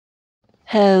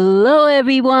Hello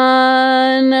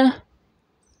everyone,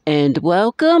 and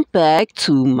welcome back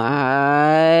to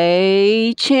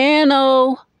my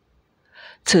channel.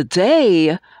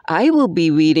 Today I will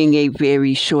be reading a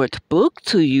very short book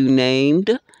to you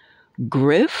named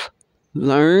Griff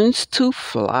Learns to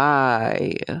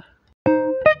Fly.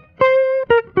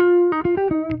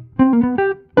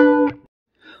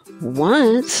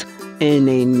 Once, in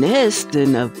a nest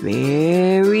in a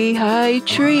very high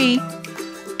tree,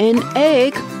 an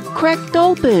egg cracked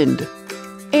open,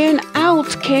 and out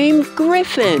came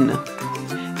Griffin.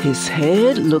 His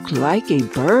head looked like a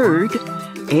bird,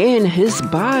 and his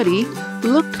body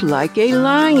looked like a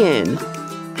lion.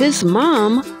 His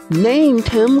mom named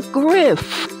him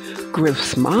Griff.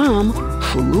 Griff's mom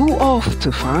flew off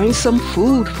to find some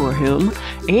food for him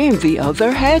and the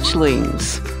other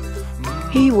hatchlings.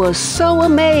 He was so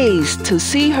amazed to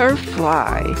see her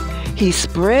fly. He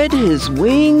spread his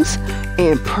wings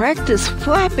and practiced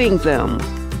flapping them.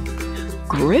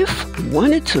 Griff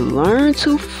wanted to learn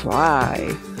to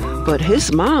fly, but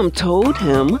his mom told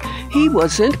him he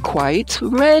wasn't quite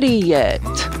ready yet.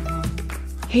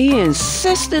 He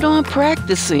insisted on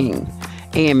practicing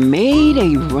and made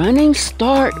a running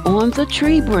start on the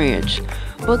tree branch,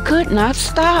 but could not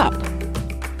stop.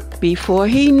 Before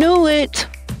he knew it,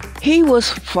 he was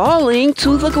falling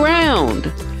to the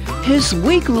ground. His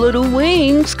weak little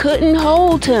wings couldn't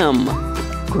hold him.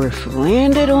 Griff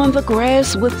landed on the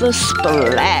grass with a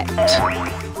splat.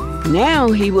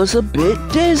 Now he was a bit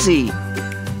dizzy,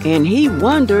 and he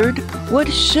wondered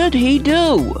what should he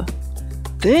do.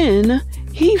 Then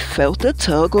he felt a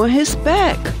tug on his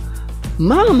back.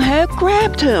 Mom had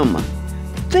grabbed him.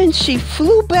 Then she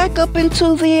flew back up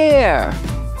into the air.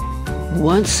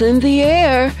 Once in the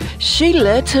air, she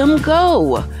let him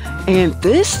go, and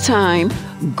this time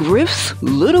Griff's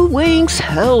little wings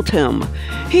held him.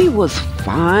 He was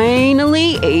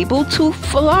finally able to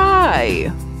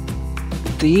fly.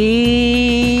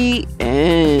 The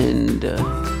end.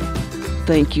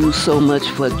 Thank you so much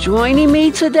for joining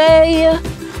me today.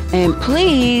 And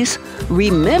please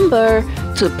remember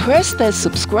to press that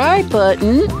subscribe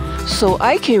button so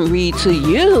I can read to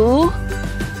you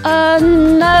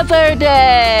another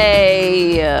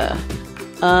day.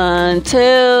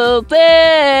 Until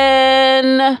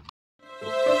then.